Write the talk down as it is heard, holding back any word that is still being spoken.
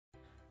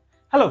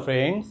Hello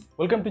friends,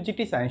 welcome to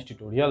GT Science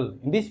tutorial.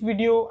 In this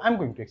video, I am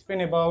going to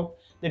explain about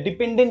the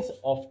dependence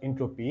of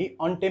entropy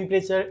on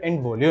temperature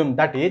and volume.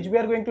 That is, we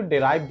are going to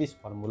derive this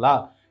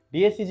formula.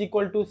 ds is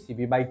equal to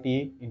Cv by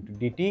T into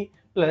dt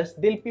plus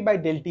del P by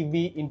del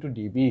Tv into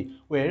dV,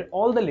 where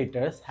all the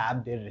letters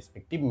have their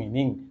respective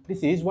meaning.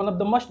 This is one of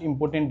the most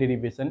important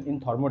derivation in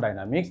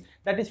thermodynamics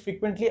that is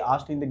frequently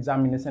asked in the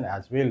examination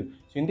as well.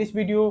 So in this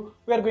video,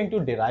 we are going to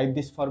derive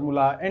this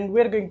formula and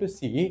we are going to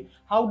see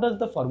how does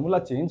the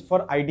formula change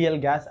for ideal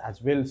gas as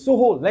well. So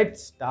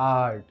let's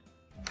start.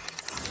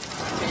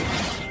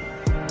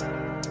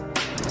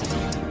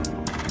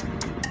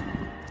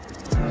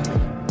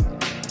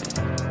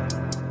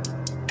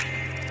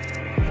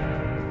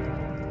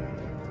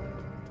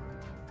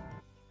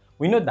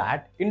 We know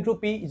that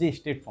entropy is a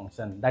state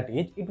function, that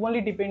is, it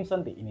only depends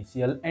on the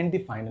initial and the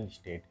final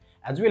state,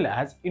 as well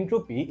as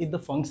entropy is the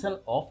function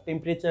of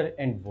temperature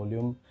and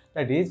volume,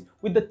 that is,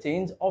 with the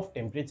change of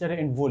temperature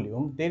and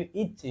volume, there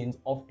is change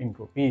of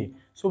entropy.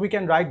 So we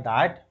can write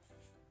that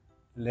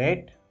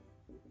let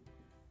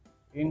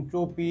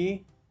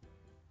entropy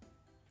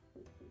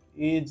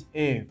is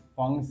a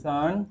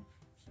function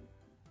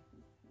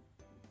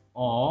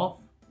of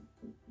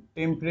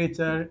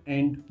temperature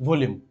and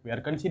volume. We are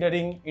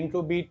considering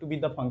entropy to be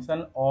the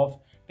function of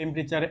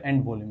temperature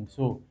and volume.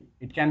 So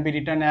it can be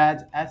written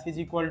as S is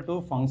equal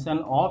to function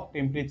of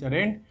temperature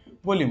and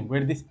volume,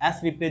 where this S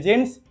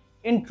represents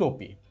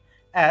entropy.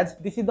 As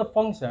this is the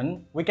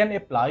function, we can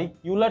apply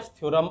Euler's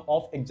theorem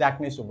of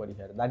exactness over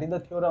here. That is the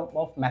theorem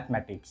of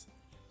mathematics.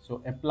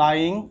 So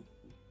applying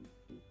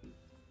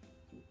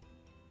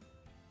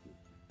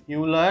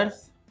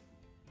Euler's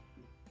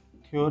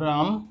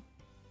theorem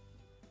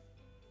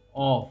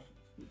of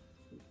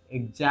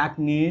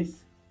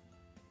exactness,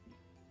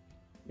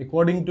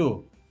 according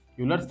to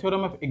Euler's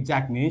theorem of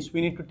exactness,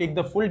 we need to take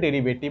the full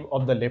derivative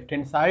of the left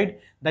hand side,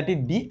 that is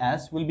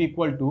ds will be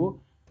equal to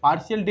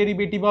partial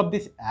derivative of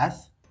this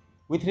s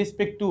with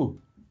respect to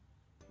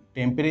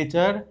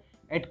temperature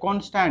at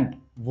constant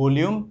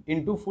volume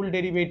into full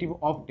derivative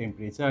of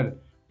temperature,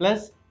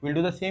 plus we'll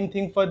do the same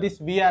thing for this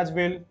v as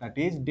well, that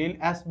is del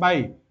s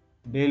by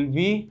del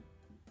v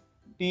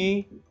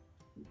t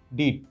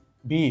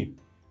dv.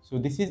 So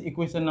this is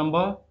equation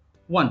number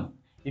 1.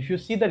 If you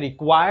see the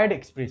required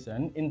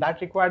expression, in that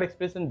required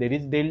expression there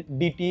is del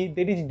dt,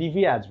 there is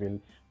dv as well.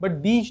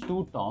 But these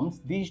two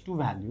terms, these two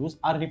values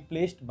are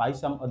replaced by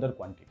some other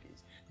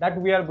quantities that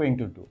we are going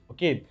to do.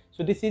 Okay,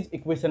 so this is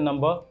equation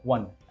number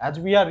 1. As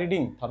we are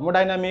reading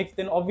thermodynamics,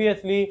 then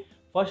obviously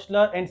first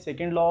law and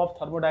second law of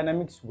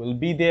thermodynamics will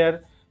be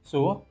there.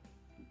 So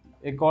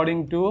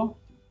according to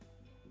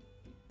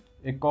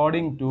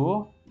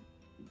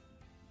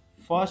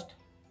first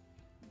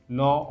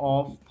law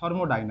of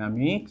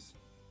thermodynamics.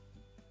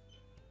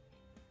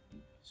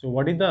 So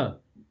what is the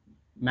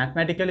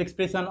mathematical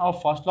expression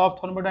of first law of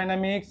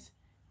thermodynamics?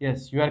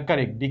 Yes, you are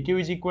correct. dq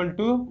is equal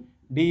to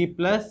d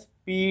plus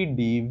p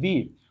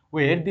dv,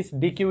 where this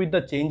dq is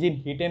the change in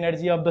heat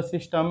energy of the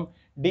system,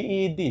 d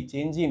is the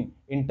change in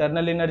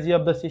internal energy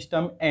of the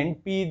system,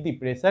 and p is the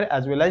pressure,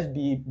 as well as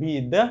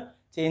dv is the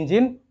change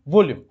in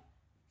volume.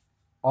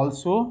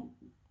 Also,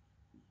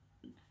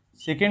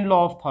 second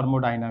law of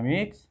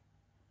thermodynamics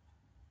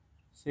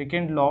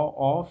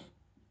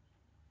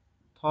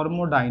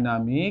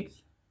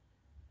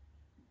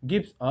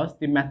gives us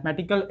the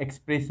mathematical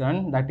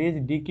expression, that is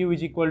dq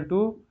is equal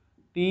to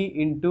t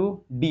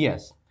into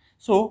ds.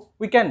 So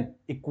we can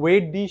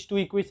equate these two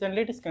equations.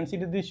 Let us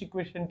consider this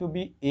equation to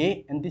be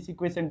a and this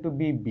equation to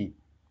be b.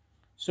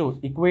 So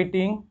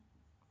equating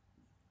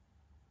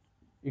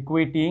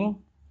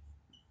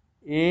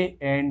a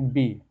and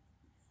b,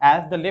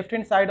 as the left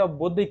hand side of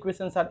both the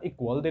equations are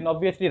equal, then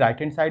obviously right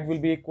hand side will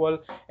be equal,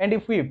 and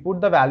if we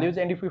put the values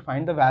and if we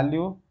find the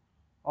value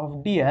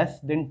of ds,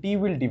 then t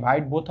will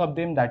divide both of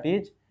them, that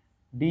is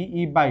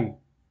de by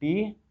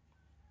t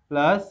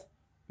plus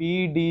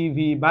p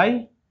dv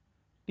by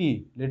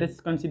t. Let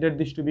us consider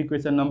this to be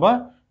equation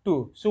number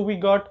 2. So we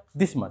got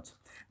this much.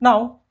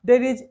 Now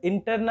there is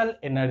internal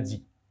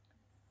energy,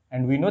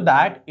 and we know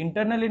that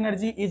internal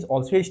energy is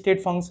also a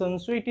state function,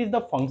 so it is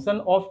the function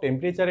of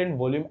temperature and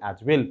volume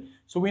as well.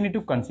 So we need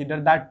to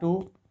consider that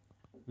too.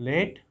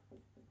 Let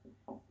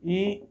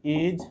E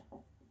is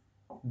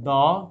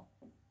the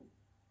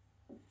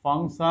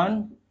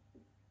function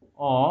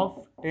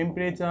of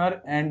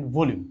temperature and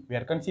volume. We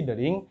are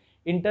considering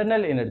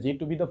internal energy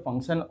to be the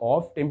function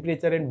of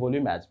temperature and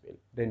volume as well.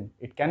 Then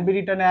it can be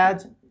written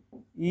as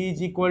E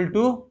is equal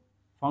to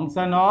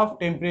function of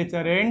temperature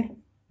and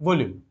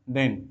volume.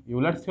 Then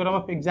Euler's theorem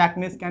of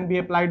exactness can be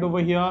applied over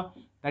here,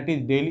 that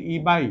is del E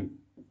by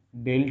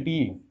del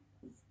T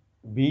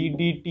v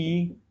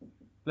dt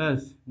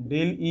plus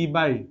del E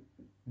by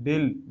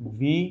del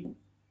v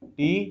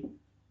t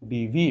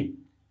dv.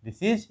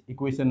 This is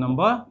equation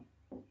number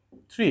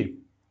 3.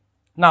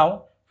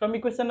 Now from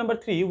equation number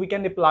 3 we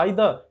can apply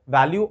the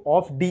value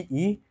of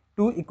dE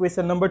to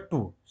equation number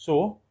 2.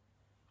 So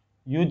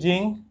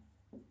using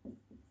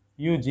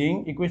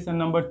equation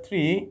number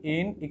 3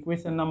 in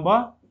equation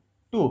number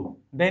 2,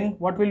 then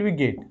what will we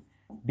get?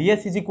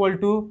 ds is equal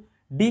to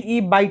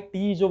dE by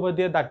t is over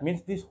there. That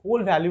means this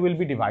whole value will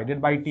be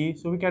divided by t.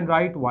 So we can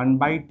write 1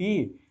 by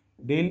t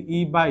del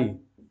E by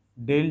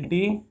del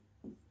t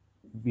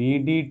v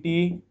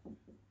dt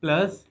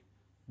plus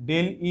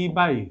del E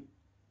by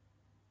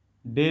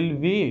del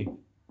v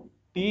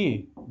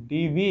t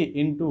dv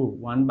into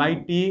 1 by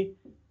t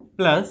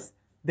plus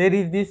there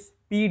is this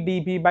p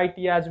dv by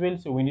t as well.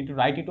 So we need to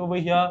write it over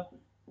here,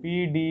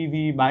 p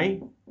dv by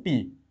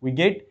t. We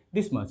get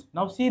this much.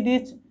 Now see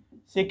this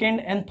second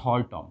and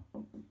third term.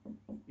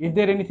 Is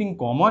there anything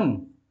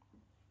common?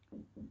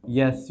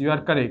 Yes, you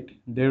are correct.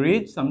 There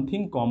is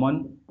something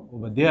common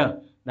over there.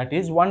 That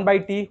is 1 by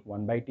t.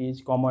 1 by t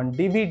is common.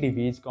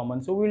 dv is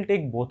common. So we will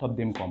take both of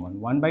them common.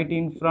 1 by t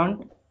in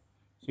front.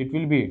 So it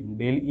will be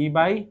del E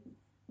by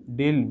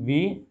del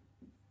v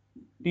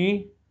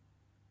t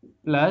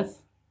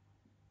plus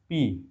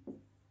p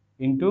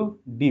into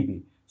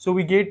dv. So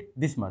we get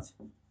this much.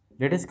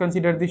 Let us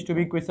consider this to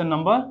be equation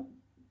number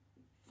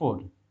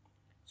 4.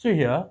 So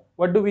here,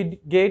 what do we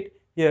get?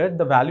 Here,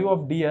 the value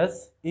of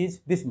ds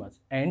is this much.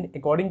 And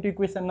according to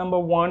equation number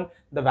 1,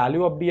 the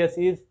value of ds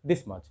is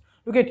this much.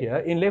 Look at here,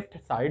 in left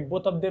side,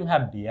 both of them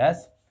have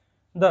ds.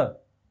 The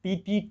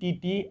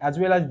tt as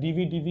well as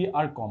dv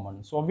are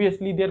common. So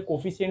obviously, their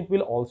coefficient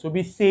will also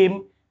be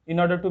same in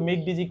order to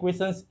make these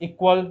equations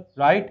equal,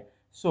 right?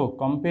 So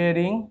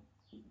comparing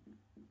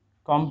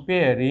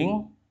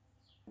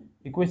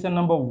equation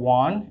number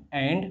 1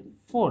 and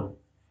 4.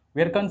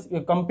 We are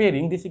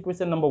comparing this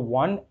equation number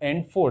 1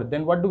 and 4.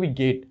 Then what do we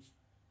get?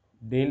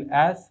 Del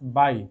S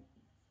by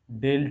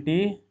del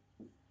T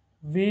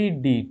V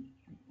D.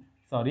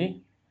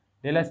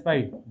 Del S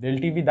by del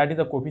T V, that is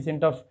the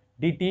coefficient of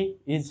dt,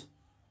 is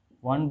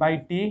 1 by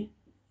T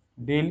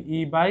del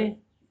E by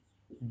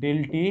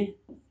del T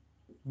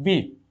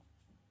V.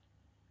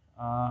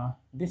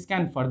 This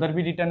can further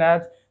be written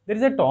as, there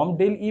is a term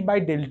del E by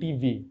del T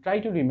V. Try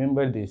to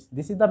remember this.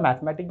 This is the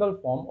mathematical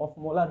form of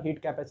molar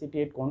heat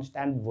capacity at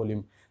constant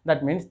volume.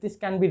 That means this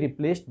can be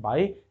replaced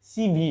by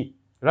CV,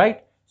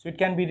 right? So it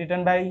can be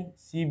written by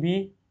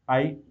CV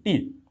by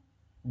T,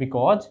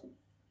 because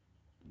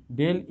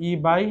del E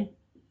by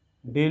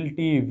del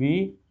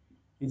TV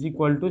is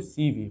equal to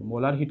CV,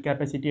 molar heat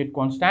capacity at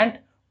constant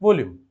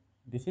volume.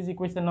 This is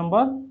equation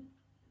number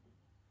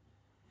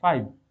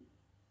 5.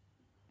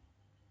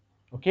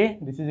 Okay,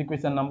 this is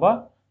equation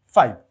number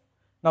 5.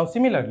 Now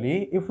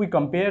similarly, if we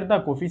compare the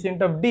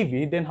coefficient of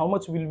dv, then how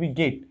much will we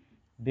get?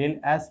 Del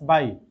S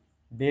by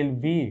del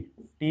V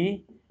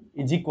T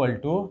is equal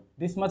to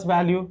this much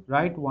value,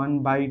 right?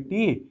 1 by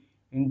T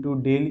into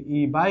del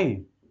E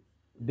by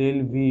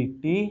del V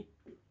T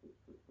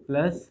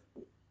plus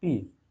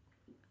T.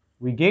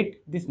 We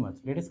get this much.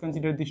 Let us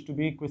consider this to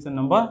be equation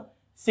number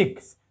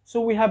 6.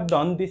 So we have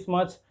done this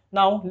much.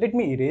 Now let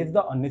me erase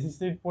the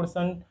unnecessary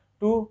portion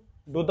to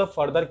do the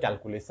further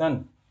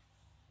calculation.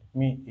 Let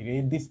me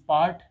erase this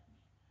part.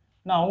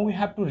 Now we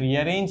have to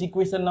rearrange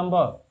equation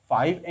number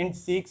 5 and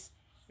 6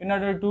 in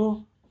order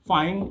to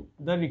find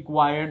the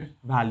required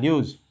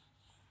values.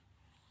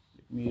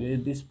 Let me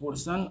erase this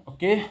portion.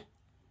 Okay.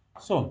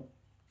 So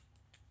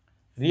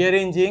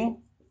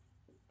rearranging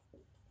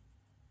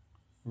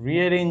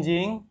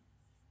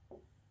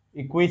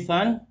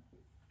equation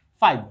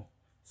 5.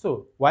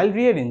 So while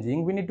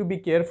rearranging, we need to be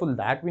careful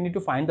that we need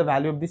to find the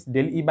value of this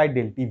del E by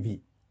del T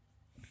V.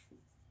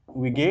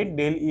 We get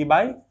del E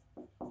by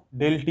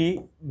del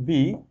T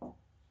V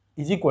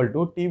is equal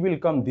to, T will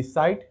come this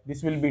side,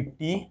 this will be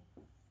T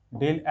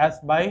del S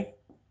by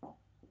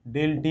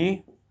del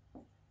T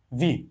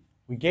V.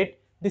 We get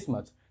this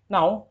much.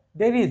 Now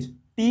there is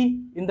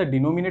T in the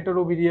denominator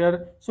over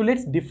here. So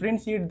let's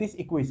differentiate this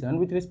equation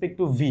with respect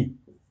to V.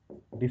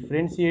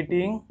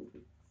 Differentiating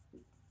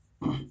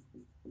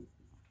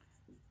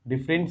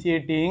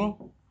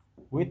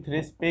with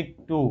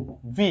respect to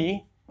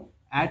V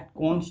at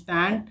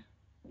constant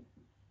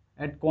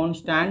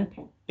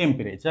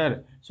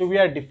temperature. So we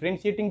are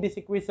differentiating this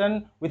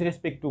equation with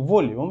respect to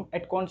volume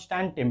at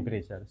constant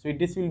temperature. So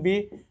this will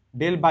be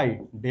del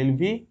by del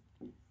V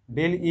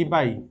del E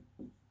by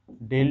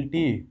del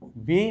T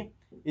V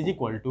is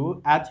equal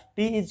to, as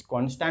T is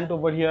constant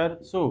over here,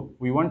 so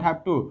we won't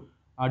have to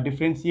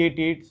differentiate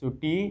it. So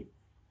T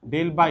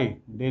del by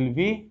del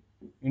V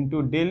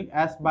into del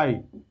S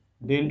by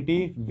del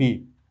T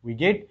V. We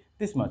get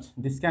this much.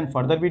 This can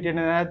further be written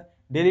as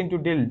del into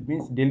del,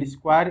 means del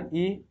square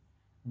E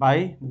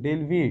by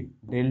del V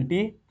del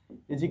T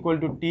is equal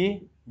to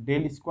T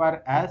del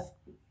square S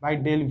by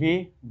del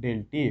V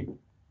del T.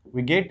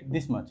 We get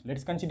this much.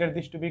 Let's consider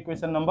this to be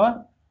equation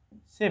number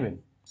 7.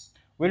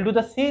 We'll do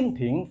the same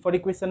thing for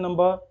equation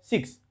number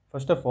 6.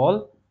 First of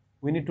all,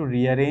 we need to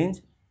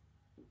rearranging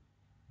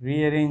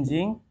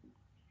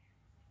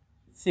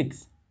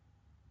 6.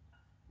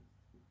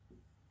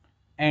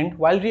 And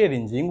while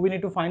rearranging, we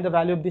need to find the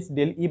value of this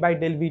del E by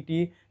del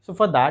Vt. So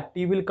for that,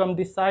 T will come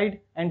this side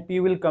and P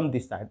will come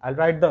this side. I'll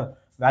write the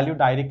value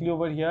directly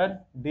over here.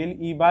 Del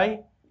E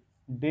by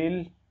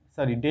del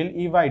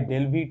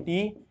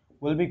Vt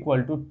will be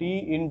equal to T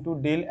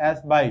into del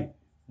S by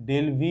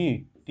del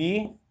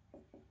Vt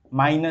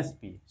minus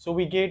P. So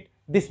we get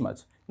this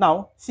much.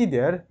 Now see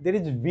there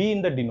is V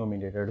in the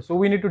denominator. So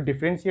we need to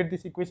differentiate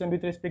this equation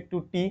with respect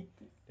to T.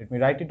 Let me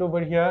write it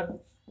over here.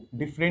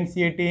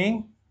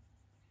 Differentiating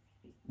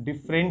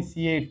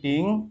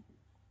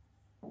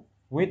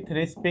with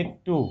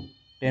respect to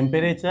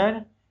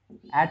temperature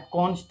at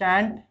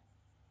constant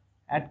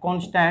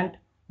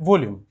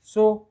volume.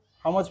 So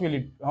how much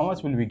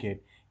will we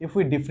get? If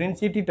we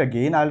differentiate it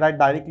again, I'll write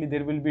directly,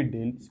 there will be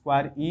del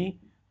square E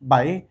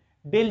by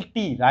del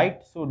T,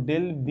 right? So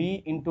del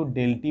V into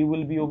del T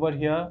will be over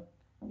here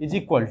is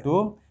equal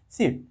to,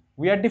 see,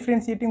 we are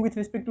differentiating with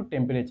respect to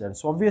temperature.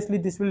 So obviously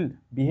this will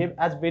behave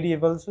as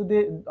variable. So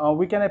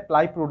we can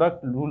apply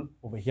product rule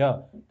over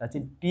here. That's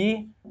it,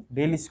 T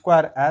del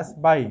square S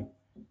by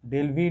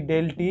del V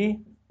del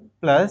T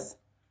plus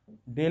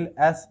del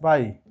S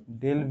by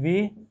del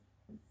V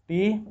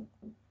T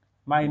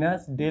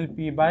minus del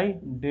P by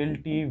del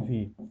T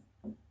V.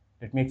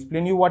 Let me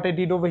explain you what I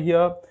did over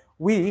here.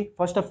 We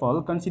first of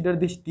all consider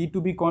this T to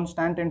be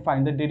constant and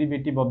find the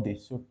derivative of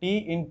this. So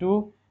T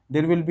into,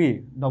 there will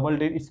be double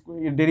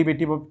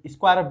derivative of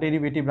square of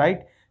derivative,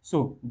 right?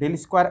 So del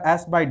square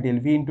S by del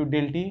V into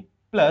del T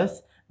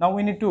plus, now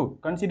we need to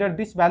consider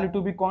this value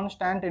to be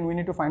constant and we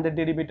need to find the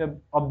derivative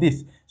of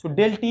this. So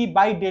del T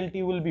by del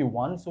T will be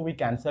 1, so we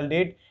cancelled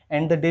it,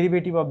 and the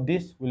derivative of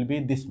this will be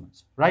this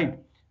much, right?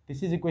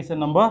 This is equation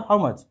number how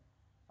much?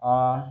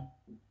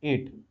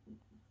 8.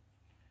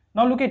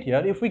 Now look at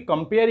here, if we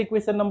compare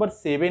equation number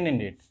 7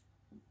 and 8,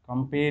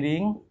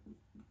 comparing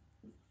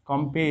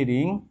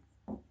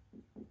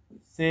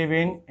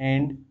 7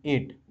 and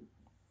 8.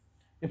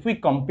 If we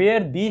compare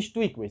these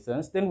two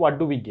equations, then what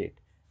do we get?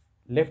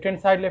 Left hand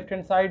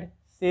side,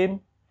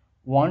 same.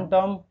 One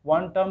term,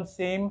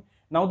 same.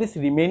 Now this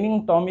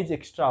remaining term is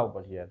extra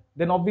over here.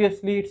 Then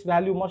obviously its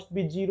value must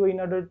be 0 in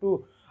order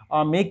to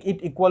make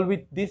it equal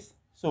with this.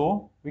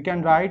 So we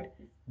can write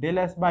del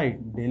S by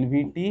del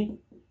Vt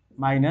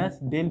minus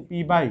del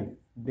P by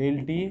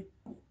del T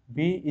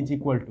V is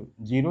equal to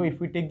 0. If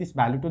we take this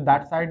value to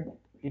that side,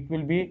 it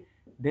will be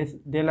this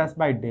del S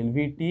by del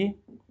Vt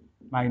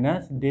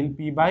minus del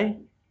P by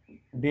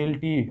del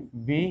T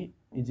V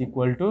is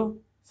equal to,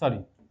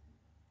 sorry,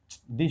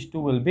 these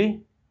two will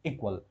be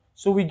equal.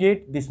 So we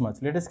get this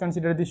much. Let us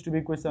consider this to be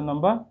equation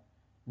number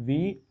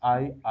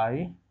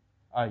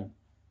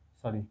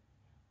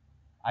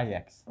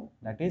Ix,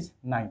 that is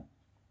 9.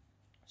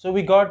 So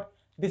we got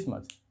this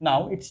much.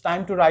 Now it's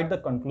time to write the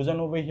conclusion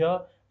over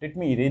here. Let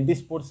me erase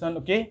this portion,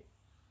 okay?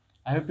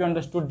 I hope you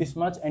understood this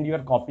much and you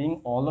are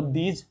copying all of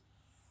these.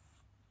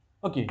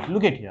 Okay,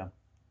 look at here.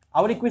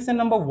 Our equation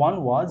number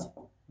 1 was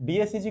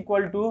ds is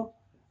equal to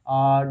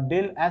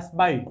del S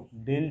by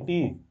del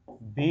T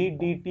V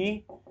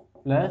dt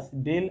plus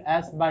del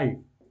S by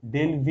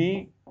del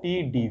V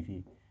T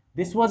dV.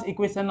 This was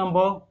equation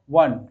number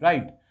 1,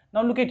 right?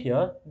 Now look at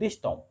here, this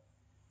term.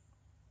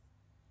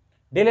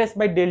 Del S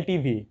by del T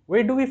V.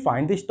 Where do we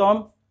find this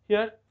term?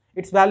 Here,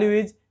 its value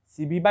is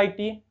Cv by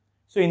T.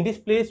 So in this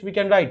place, we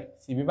can write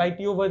Cv by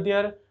T over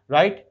there,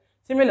 right?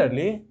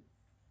 Similarly,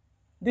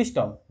 this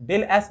term,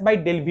 del S by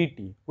del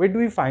Vt. Where do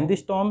we find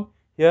this term?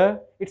 Here,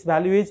 its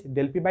value is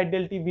del P by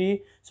del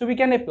Tv. So we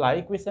can apply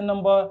equation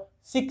number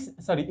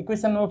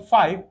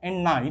 5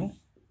 and 9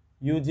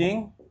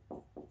 using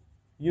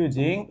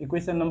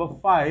equation number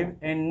 5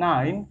 and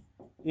 9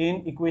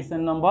 in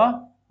equation number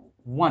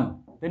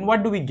 1. Then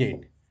what do we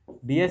get?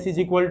 ds is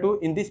equal to,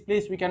 in this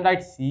place we can write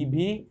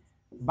Cv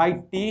by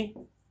T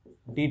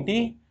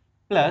dt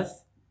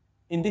plus,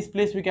 in this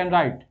place we can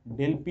write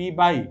del P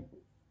by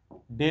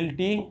del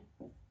T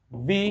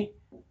V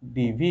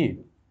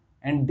dV,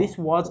 and this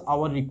was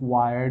our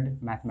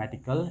required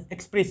mathematical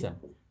expression.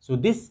 So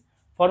this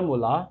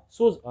formula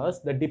shows us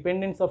the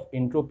dependence of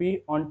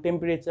entropy on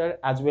temperature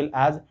as well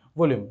as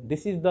volume.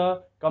 This is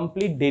the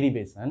complete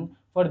derivation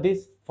for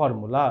this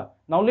formula.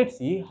 Now let's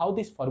see how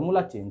this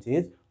formula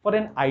changes for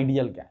an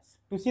ideal gas.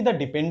 To see the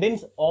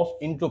dependence of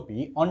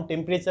entropy on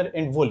temperature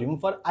and volume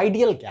for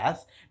ideal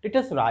gas, let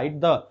us write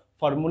the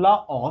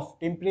formula of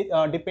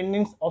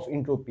dependence of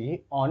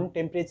entropy on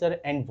temperature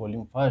and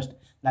volume first.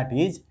 That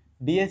is,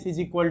 ds is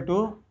equal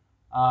to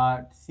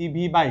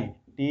Cv by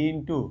T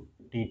into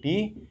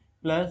Tt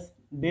plus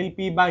del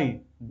P by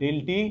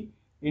del T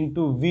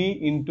into V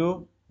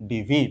into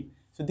dV.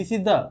 So this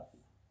is the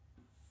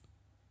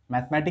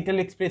mathematical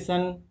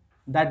expression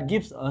that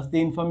gives us the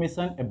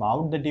information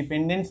about the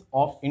dependence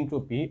of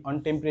entropy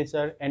on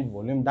temperature and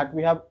volume that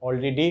we have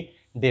already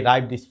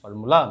derived this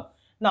formula.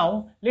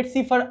 Now let's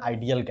see for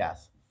ideal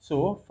gas.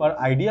 So for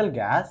ideal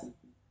gas,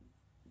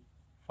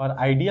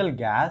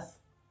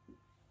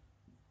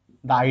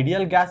 the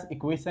ideal gas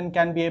equation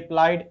can be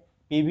applied.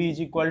 PV is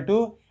equal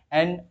to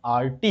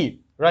nRT,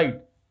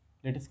 right?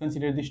 Let us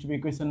consider this to be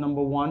equation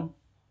number 1.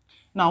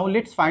 Now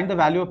let's find the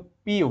value of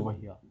P over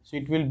here. So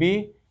it will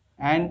be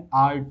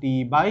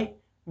nRT by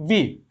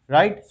V,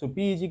 right? So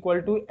P is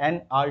equal to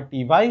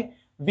nRT by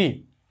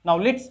V. Now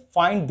let's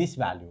find this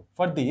value.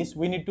 For this,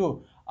 we need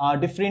to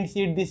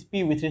differentiate this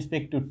P with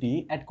respect to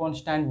T at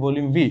constant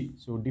volume V.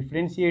 So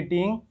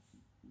differentiating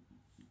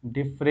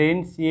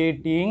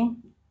differentiating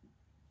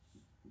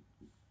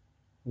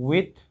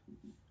with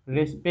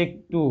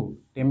respect to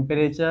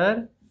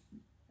temperature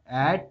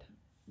at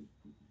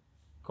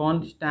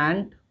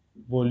constant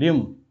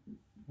volume,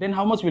 then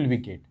how much will we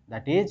get?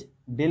 That is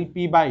del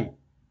P by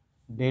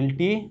del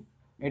T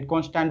at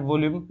constant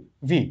volume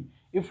V.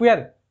 If we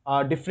are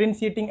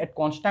differentiating at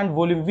constant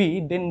volume V,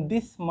 then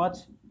this much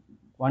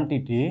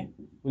quantity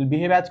will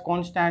behave as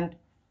constant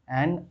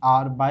and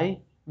R by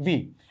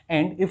V.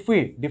 And if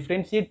we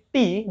differentiate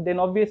T, then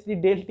obviously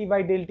del T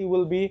by del T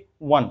will be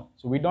 1.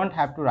 So we don't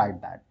have to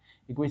write that.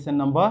 Equation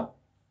number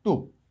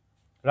 2.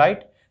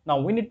 Right? Now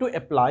we need to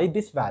apply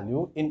this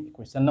value in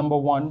equation number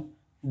 1.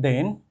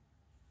 Then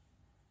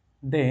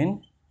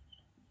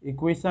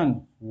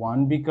equation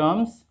 1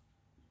 becomes,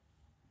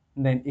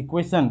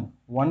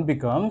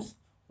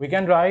 we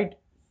can write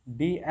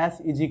ds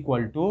is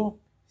equal to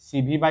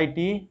cv by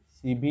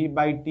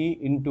t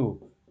into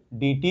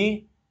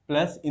dt,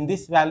 plus in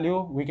this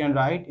value we can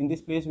write, in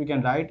this place we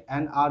can write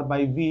n r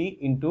by v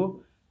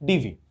into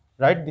dv.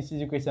 Right? This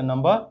is equation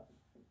number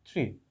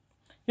 3.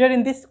 Here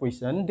in this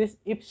question, this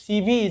if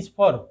Cv is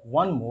for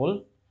 1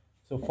 mole,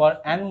 so for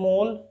n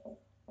mole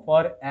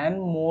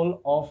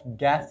of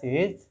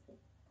gases,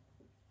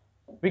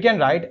 we can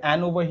write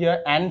n over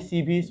here, n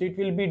Cv, so it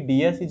will be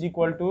ds is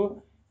equal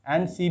to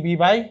n Cv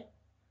by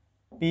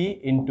T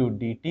into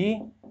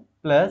dt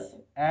plus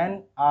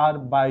n R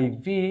by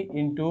V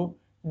into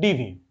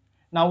dV.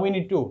 Now we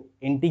need to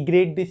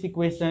integrate this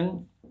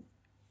equation,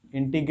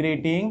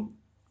 integrating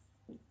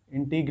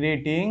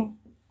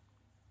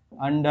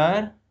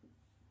under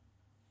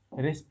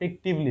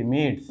respective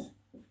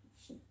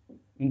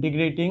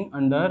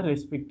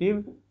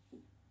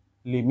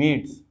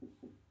limits,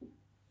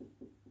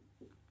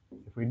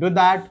 If we do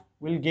that,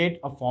 we'll get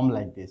a form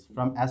like this,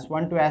 from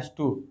S1 to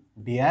S2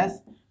 ds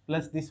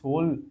plus this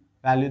whole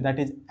value, that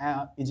is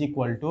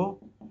equal to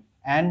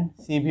n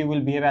Cv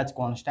will behave as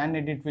constant,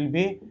 and it will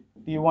be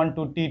T1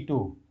 to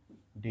T2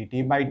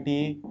 dt by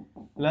T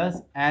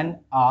plus n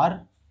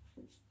R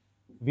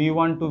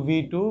V1 to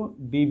V2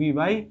 dV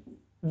by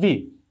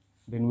V.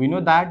 Then we know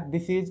that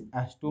this is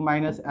S2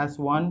 minus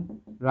S1,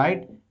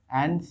 right?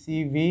 And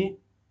Cv,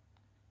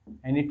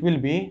 and it will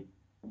be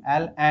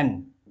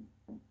ln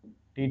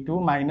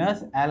T2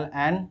 minus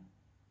ln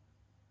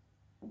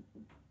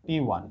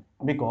T1,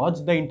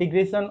 because the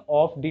integration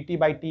of dt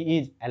by T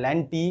is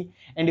ln T,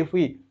 and if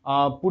we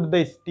put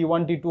this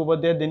T1 T2 over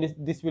there, then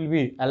this will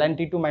be ln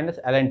T2 minus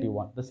ln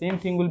T1. The same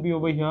thing will be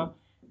over here,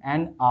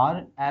 and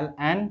R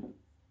ln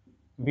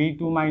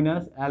V2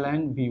 minus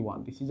ln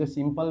V1. This is a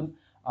simple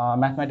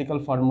mathematical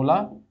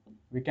formula.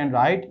 We can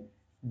write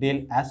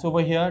del S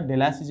over here,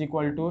 del S is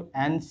equal to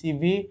n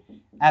Cv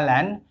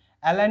ln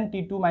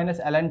T2 minus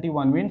ln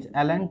T1 means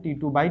ln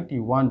T2 by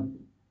T1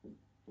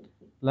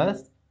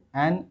 plus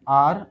n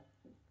R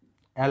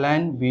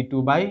ln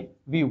V2 by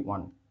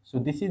V1. So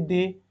this is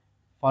the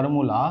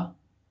formula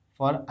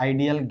for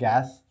ideal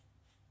gas.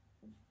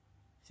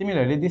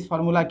 Similarly, this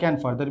formula can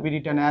further be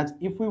written as,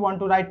 if we want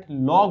to write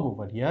log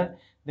over here,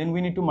 then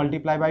we need to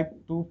multiply by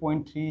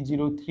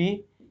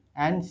 2.303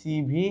 and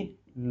Cv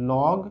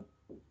log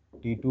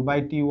T2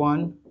 by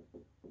T1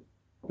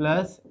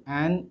 plus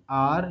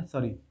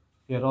nr,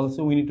 here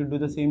also we need to do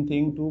the same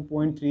thing,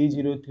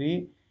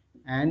 2.303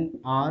 and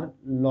r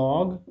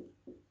log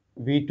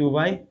V2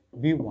 by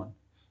V1.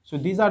 So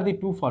these are the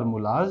two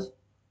formulas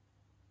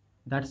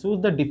that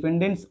shows the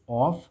dependence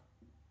of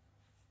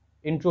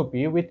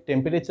entropy with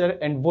temperature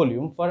and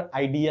volume for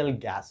ideal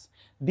gas.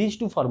 These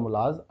two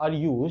formulas are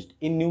used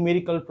in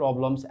numerical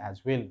problems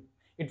as well.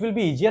 It will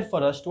be easier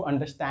for us to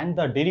understand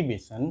the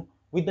derivation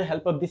with the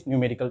help of this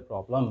numerical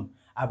problem.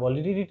 I've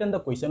already written the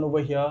question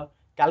over here.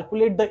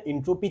 Calculate the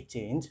entropy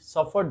change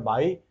suffered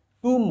by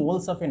 2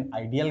 moles of an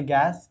ideal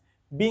gas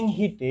being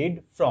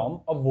heated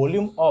from a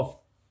volume of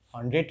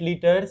 100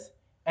 liters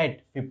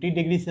at 50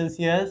 degrees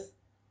Celsius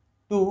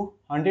to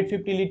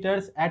 150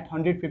 liters at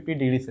 150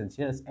 degrees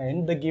Celsius,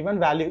 and the given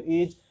value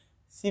is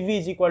Cv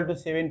is equal to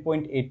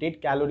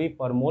 7.88 calorie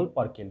per mole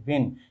per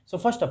Kelvin. So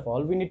first of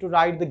all, we need to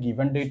write the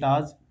given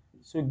data.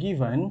 So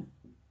given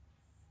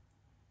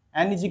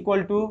n is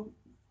equal to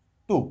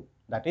 2,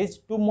 that is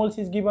 2 moles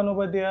is given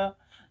over there.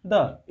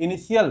 The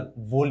initial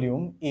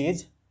volume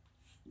is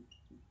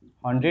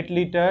 100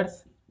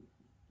 liters.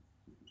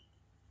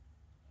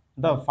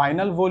 The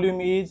final volume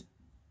is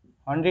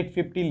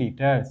 150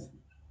 liters.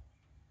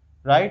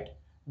 Right?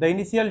 The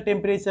initial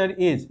temperature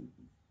is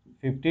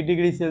 50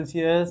 degrees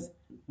Celsius.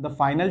 The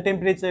final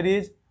temperature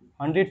is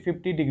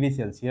 150 degrees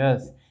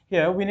Celsius.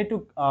 Here we need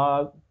to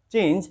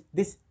change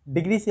this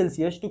degree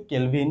Celsius to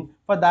Kelvin.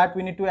 For that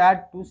we need to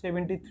add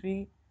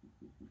 273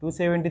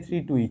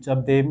 to each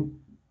of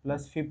them,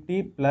 plus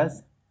 50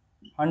 plus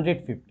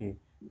 150.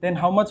 Then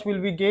how much will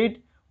we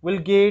get? We'll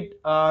get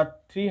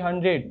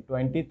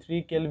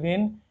 323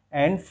 Kelvin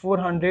and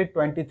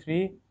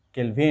 423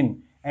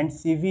 Kelvin. And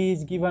Cv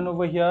is given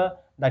over here,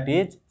 that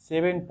is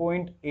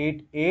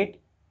 7.88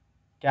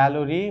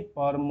 calorie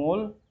per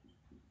mole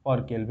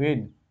per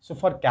Kelvin. So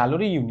for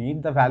calorie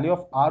unit, the value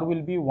of R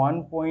will be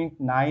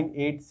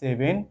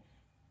 1.987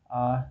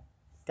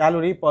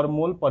 calorie per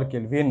mole per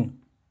Kelvin.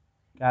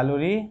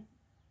 Calorie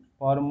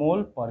per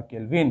mole per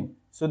Kelvin.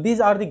 So these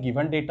are the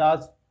given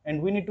data,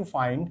 and we need to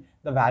find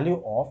the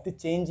value of the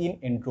change in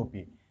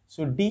entropy.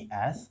 So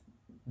ds,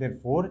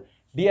 therefore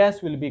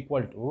ds will be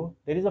equal to,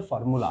 there is a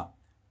formula.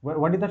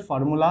 What is that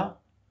formula?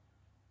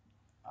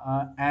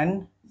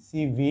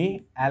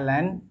 NCV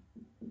ln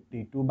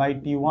T2 by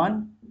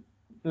T1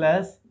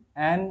 plus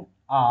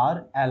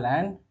NR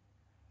ln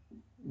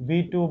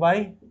V2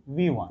 by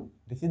V1.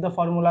 This is the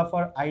formula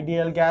for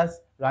ideal gas,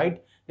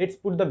 right? Let's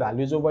put the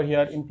values over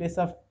here. In place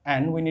of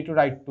N, we need to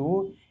write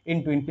 2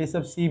 into, in place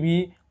of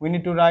CV, we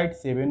need to write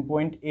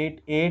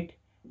 7.88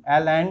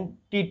 ln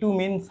T2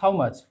 means how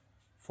much?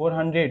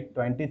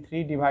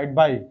 423 divided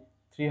by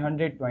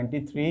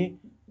 323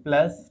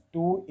 plus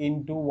 2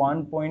 into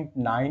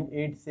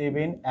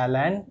 1.987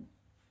 ln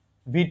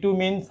V2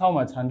 means how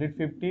much?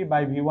 150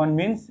 by V1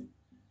 means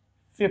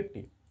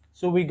 50.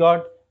 So we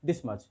got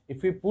this much.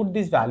 If we put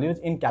these values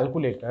in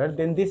calculator,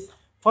 then this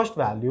first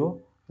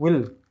value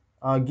will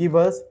give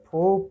us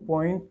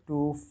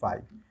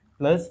 4.25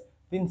 plus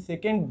then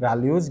second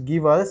values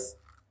give us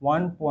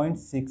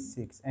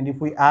 1.66, and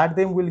if we add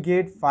them, we'll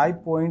get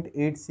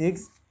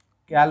 5.86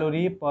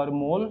 calorie per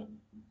mole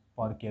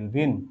per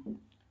Kelvin.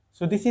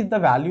 So this is the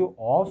value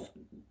of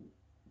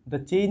the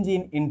change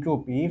in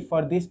entropy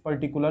for this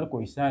particular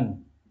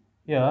question.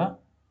 Here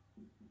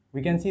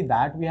we can see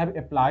that we have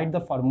applied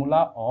the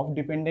formula of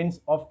dependence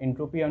of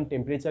entropy on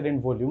temperature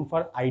and volume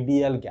for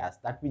ideal gas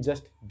that we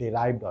just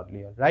derived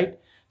earlier, right?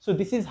 So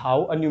this is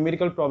how a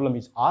numerical problem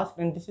is asked,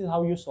 and this is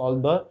how you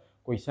solve the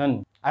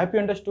question. I hope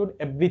you understood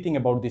everything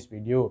about this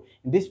video.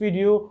 In this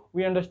video,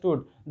 we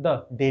understood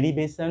the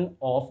derivation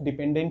of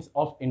dependence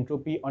of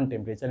entropy on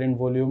temperature and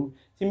volume.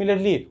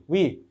 Similarly,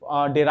 we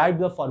derived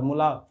the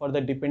formula for the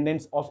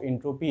dependence of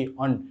entropy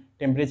on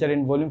temperature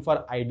and volume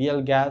for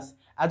ideal gas,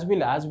 as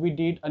well as we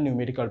did a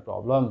numerical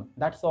problem.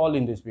 That's all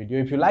in this video.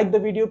 If you like the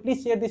video,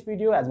 please share this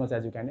video as much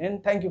as you can,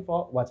 and thank you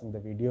for watching the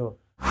video.